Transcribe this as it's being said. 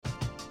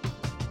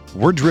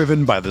We're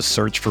driven by the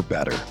search for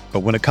better. But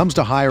when it comes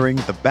to hiring,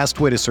 the best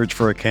way to search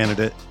for a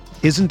candidate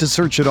isn't to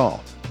search at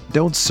all.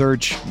 Don't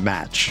search,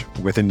 match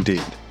with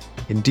Indeed.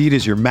 Indeed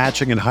is your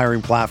matching and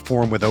hiring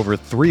platform with over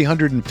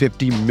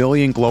 350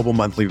 million global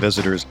monthly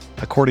visitors,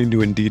 according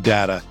to Indeed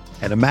data,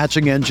 and a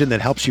matching engine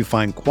that helps you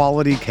find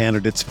quality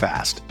candidates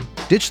fast.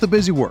 Ditch the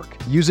busy work.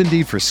 Use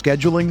Indeed for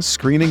scheduling,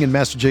 screening, and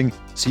messaging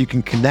so you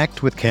can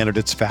connect with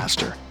candidates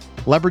faster.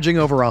 Leveraging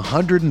over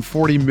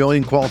 140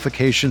 million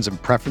qualifications and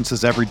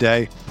preferences every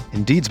day,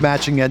 Indeed's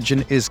matching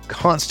engine is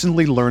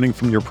constantly learning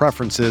from your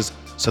preferences,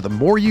 so the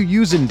more you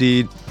use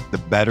Indeed, the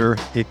better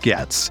it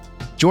gets.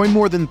 Join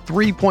more than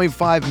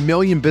 3.5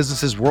 million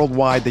businesses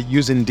worldwide that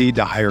use Indeed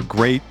to hire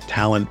great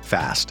talent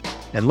fast.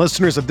 And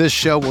listeners of this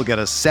show will get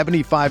a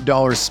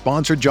 $75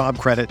 sponsored job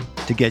credit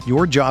to get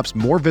your jobs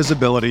more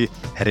visibility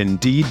at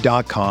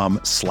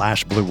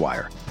Indeed.com/Blue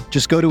Wire.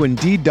 Just go to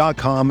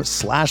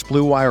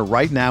Indeed.com/Blue Wire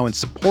right now and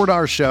support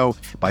our show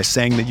by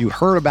saying that you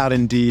heard about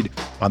Indeed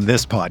on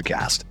this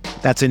podcast.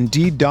 That's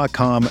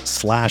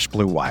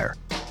Indeed.com/Blue Wire.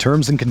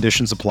 Terms and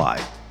conditions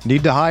apply.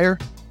 Need to hire?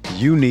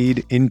 You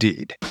need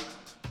Indeed.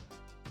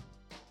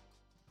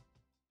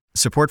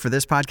 Support for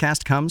this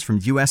podcast comes from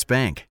U.S.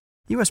 Bank.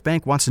 U.S.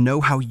 Bank wants to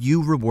know how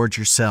you reward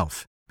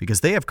yourself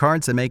because they have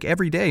cards that make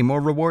every day more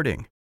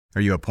rewarding.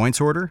 Are you a points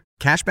hoarder,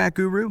 cashback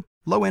guru,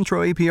 low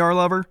intro APR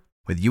lover?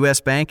 With U.S.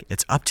 Bank,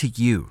 it's up to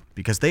you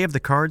because they have the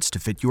cards to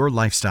fit your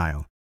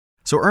lifestyle.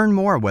 So earn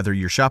more whether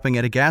you're shopping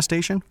at a gas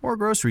station or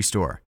grocery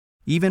store,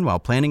 even while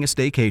planning a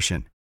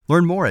staycation.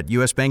 Learn more at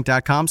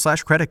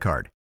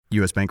usbank.com/creditcard.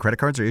 U.S. Bank credit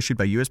cards are issued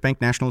by U.S.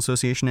 Bank National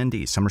Association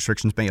ND. Some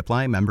restrictions may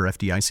apply. Member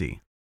FDIC.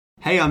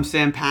 Hey, I'm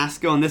Sam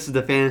Pasco, and this is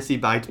the Fantasy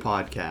Bites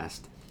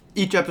podcast.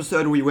 Each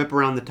episode, we whip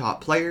around the top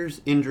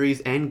players,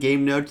 injuries, and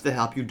game notes to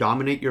help you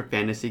dominate your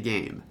fantasy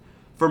game.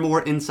 For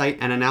more insight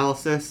and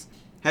analysis,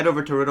 head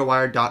over to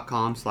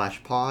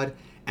rotowire.com/pod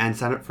and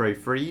sign up for a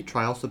free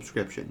trial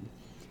subscription.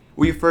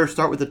 We first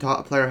start with the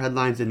top player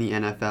headlines in the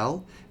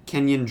NFL.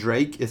 Kenyon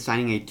Drake is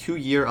signing a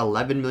 2-year,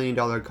 $11 million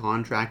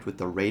contract with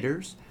the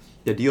Raiders.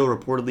 The deal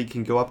reportedly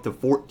can go up to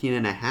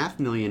 $14.5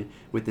 million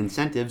with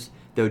incentives,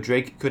 though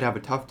Drake could have a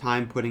tough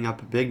time putting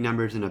up big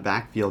numbers in a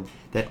backfield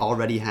that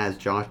already has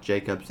Josh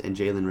Jacobs and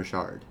Jalen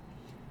Richard.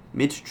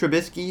 Mitch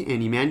Trubisky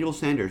and Emmanuel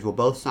Sanders will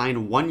both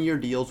sign 1-year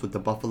deals with the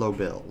Buffalo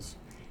Bills.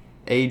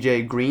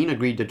 A.J. Green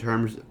agreed to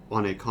terms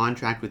on a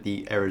contract with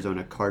the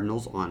Arizona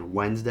Cardinals on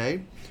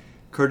Wednesday.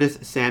 Curtis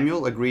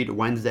Samuel agreed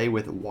Wednesday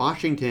with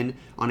Washington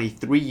on a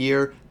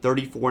 3-year,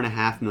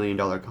 $34.5 million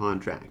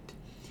contract.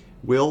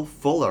 Will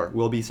Fuller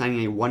will be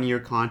signing a 1-year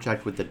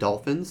contract with the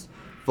Dolphins.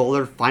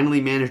 Fuller finally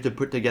managed to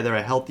put together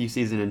a healthy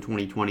season in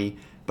 2020,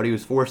 but he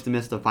was forced to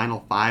miss the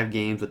final 5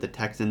 games with the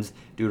Texans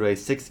due to a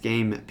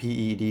 6-game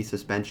PED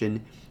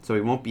suspension, so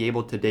he won't be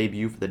able to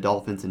debut for the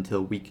Dolphins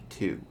until Week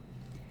 2.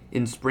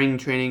 In spring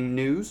training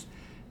news,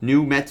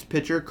 new Mets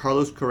pitcher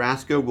Carlos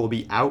Carrasco will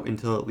be out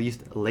until at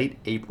least late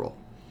April.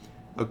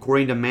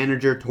 According to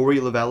manager Torey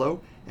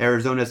Lovullo,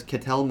 Arizona's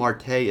Ketel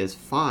Marte is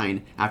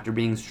fine after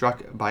being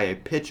struck by a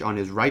pitch on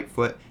his right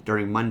foot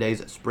during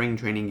Monday's spring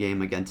training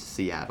game against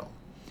Seattle.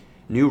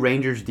 New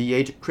Rangers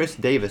DH Chris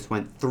Davis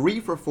went 3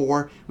 for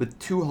 4 with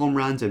 2 home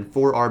runs and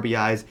 4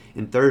 RBIs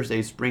in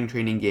Thursday's spring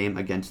training game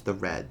against the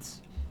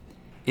Reds.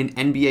 In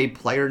NBA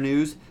player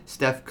news,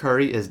 Steph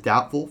Curry is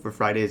doubtful for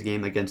Friday's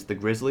game against the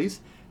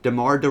Grizzlies.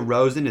 DeMar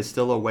DeRozan is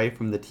still away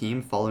from the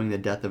team following the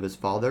death of his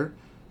father.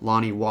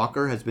 Lonnie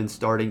Walker has been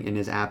starting in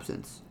his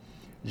absence.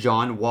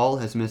 John Wall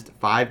has missed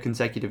 5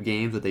 consecutive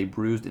games with a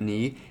bruised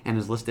knee and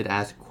is listed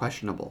as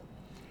questionable.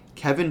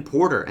 Kevin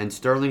Porter and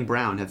Sterling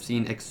Brown have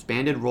seen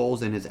expanded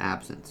roles in his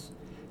absence.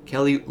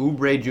 Kelly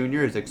Oubre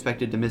Jr. is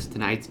expected to miss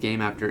tonight's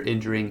game after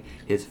injuring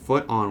his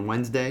foot on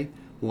Wednesday.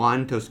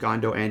 Juan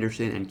Toscano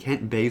Anderson and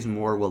Kent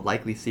Bazemore will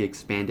likely see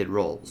expanded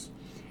roles.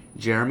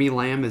 Jeremy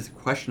Lamb is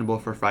questionable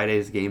for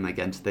Friday's game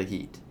against the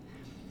Heat.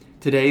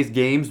 Today's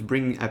games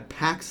bring a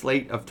packed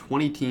slate of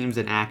 20 teams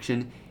in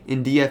action.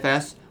 In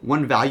DFS,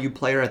 one value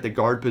player at the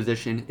guard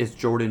position is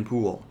Jordan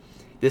Poole.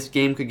 This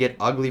game could get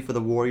ugly for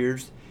the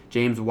Warriors.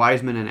 James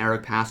Wiseman and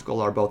Eric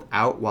Paschall are both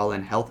out while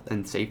in health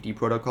and safety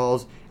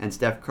protocols, and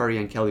Steph Curry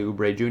and Kelly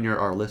Oubre Jr.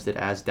 are listed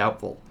as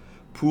doubtful.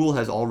 Poole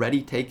has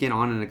already taken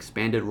on an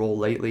expanded role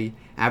lately,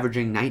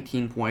 averaging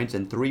 19 points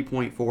and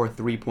 3.4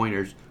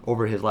 three-pointers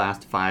over his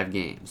last 5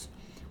 games.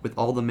 With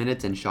all the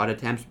minutes and shot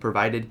attempts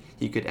provided,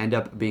 he could end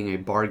up being a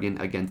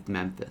bargain against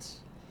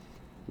Memphis.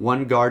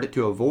 One guard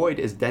to avoid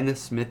is Dennis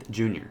Smith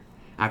Jr.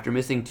 After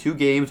missing 2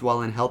 games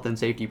while in health and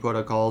safety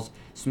protocols,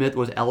 Smith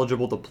was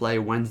eligible to play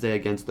Wednesday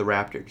against the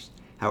Raptors.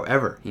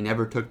 However, he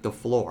never took the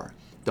floor.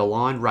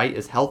 DeLon Wright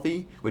is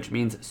healthy, which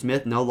means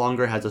Smith no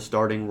longer has a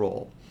starting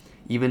role.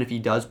 Even if he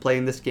does play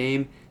in this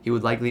game, he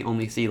would likely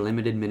only see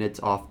limited minutes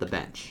off the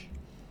bench.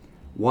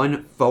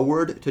 One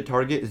forward to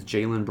target is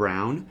Jaylen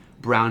Brown.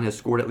 Brown has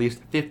scored at least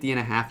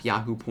 50.5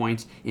 Yahoo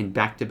points in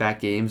back-to-back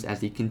games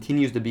as he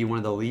continues to be one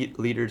of the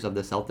leaders of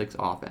the Celtics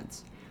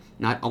offense.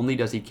 Not only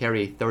does he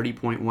carry a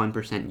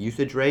 30.1%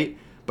 usage rate,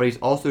 but he's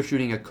also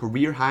shooting a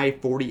career-high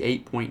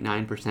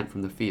 48.9%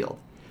 from the field.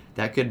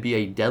 That could be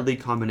a deadly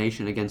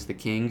combination against the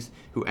Kings,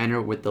 who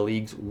enter with the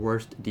league's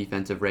worst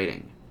defensive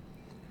rating.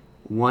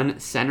 One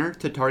center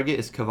to target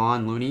is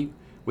Kevon Looney.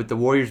 With the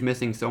Warriors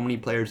missing so many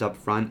players up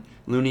front,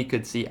 Looney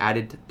could see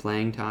added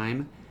playing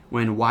time.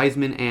 When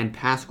Wiseman and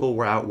Pascal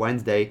were out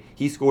Wednesday,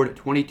 he scored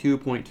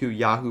 22.2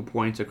 Yahoo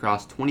points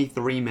across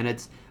 23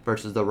 minutes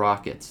versus the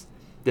Rockets.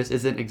 This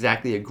isn't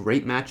exactly a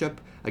great matchup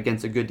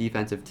against a good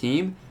defensive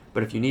team,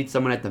 but if you need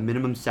someone at the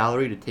minimum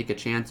salary to take a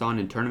chance on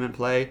in tournament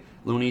play,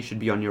 Looney should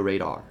be on your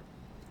radar.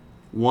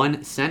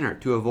 One center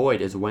to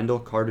avoid is Wendell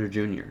Carter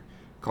Jr.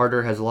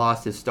 Carter has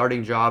lost his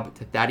starting job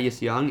to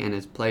Thaddeus Young and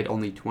has played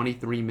only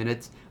 23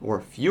 minutes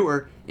or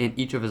fewer in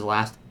each of his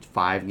last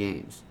 5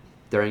 games.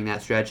 During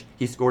that stretch,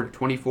 he scored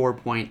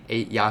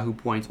 24.8 Yahoo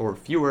points or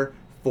fewer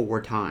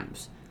 4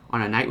 times.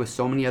 On a night with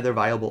so many other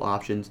viable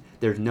options,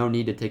 there's no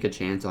need to take a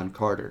chance on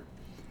Carter.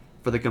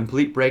 For the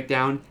complete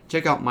breakdown,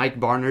 check out Mike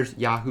Barner's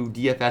Yahoo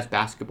DFS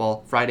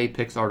Basketball Friday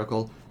Picks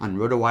article on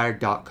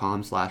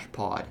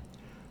rotowire.com/pod.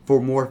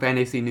 For more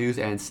fantasy news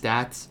and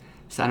stats,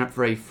 sign up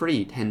for a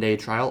free 10-day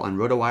trial on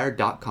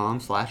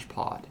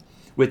rotowire.com/pod.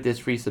 With this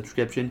free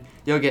subscription,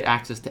 you'll get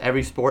access to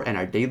every sport and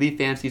our daily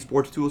fantasy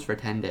sports tools for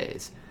 10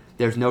 days.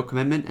 There's no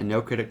commitment and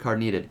no credit card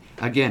needed.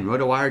 Again,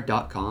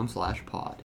 rotowire.com/pod.